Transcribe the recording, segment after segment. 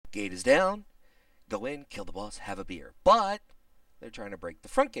Gate is down. Go in, kill the boss, have a beer. But they're trying to break the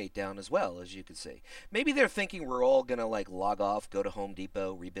front gate down as well, as you can see. Maybe they're thinking we're all going to log off, go to Home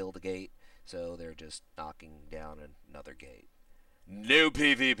Depot, rebuild the gate. So they're just knocking down another gate. Noob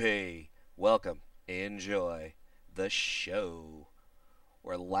PVP. Welcome. Enjoy the show.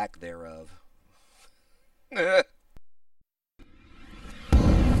 Or lack thereof.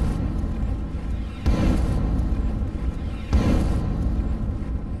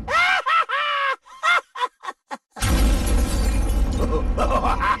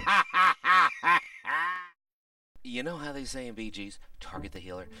 You know how they say in BGs, target the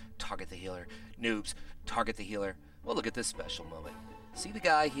healer, noobs, target the healer. Well, look at this special moment. See the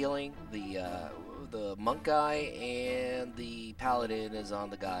guy healing, the monk guy, and the paladin is on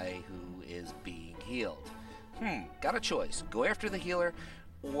the guy who is being healed. Got a choice. Go after the healer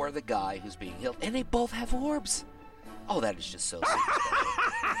or the guy who's being healed. And they both have orbs. Oh, that is just so super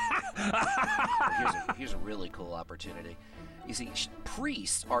special. Here's a really cool opportunity. You see,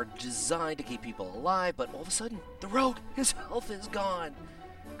 priests are designed to keep people alive, but all of a sudden, the rogue, his health is gone.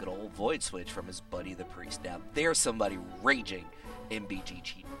 Good old void switch from his buddy the priest. Now, there's somebody raging in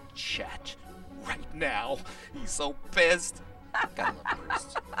BG chat right now. He's so pissed. Gotta love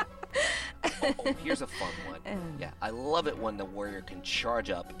priests. Oh, here's a fun one. Yeah, I love it when the warrior can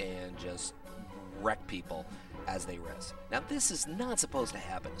charge up and just wreck people as they res. Now, this is not supposed to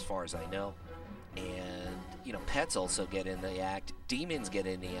happen as far as I know. And, you know, pets also get in the act. Demons get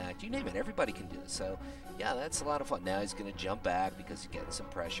in the act. You name it. Everybody can do this. So, yeah, that's a lot of fun. Now he's going to jump back because he's getting some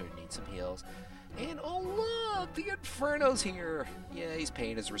pressure, needs some heals. And, oh, look, the Inferno's here. Yeah, he's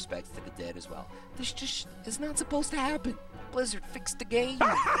paying his respects to the dead as well. This just is not supposed to happen. Blizzard fixed the game.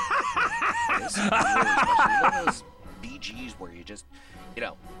 This is really special. You know those BGs where you just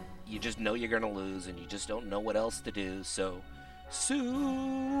know you're going to lose and you just don't know what else to do. So,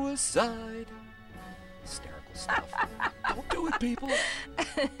 suicide. Hysterical stuff. Don't do it, people.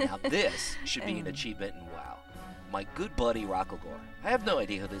 Now this should be an achievement in WoW. My good buddy Rocklegore. I have no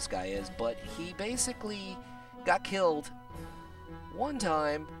idea who this guy is, but he basically got killed one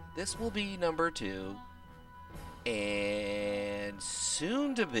time. This will be number 2. And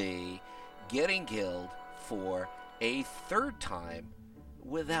soon to be getting killed for a 3rd time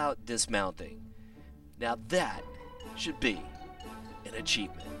without dismounting. Now that should be an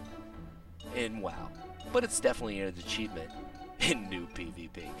achievement in WoW. But it's definitely an achievement in Noob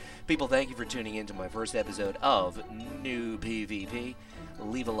PVP. People, thank you for tuning in to my first episode of Noob PVP.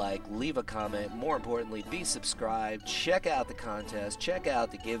 Leave a like, leave a comment. More importantly, be subscribed. Check out the contest. Check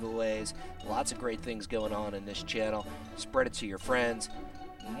out the giveaways. Lots of great things going on in this channel. Spread it to your friends.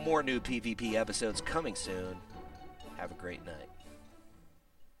 More Noob PVP episodes coming soon. Have a great night.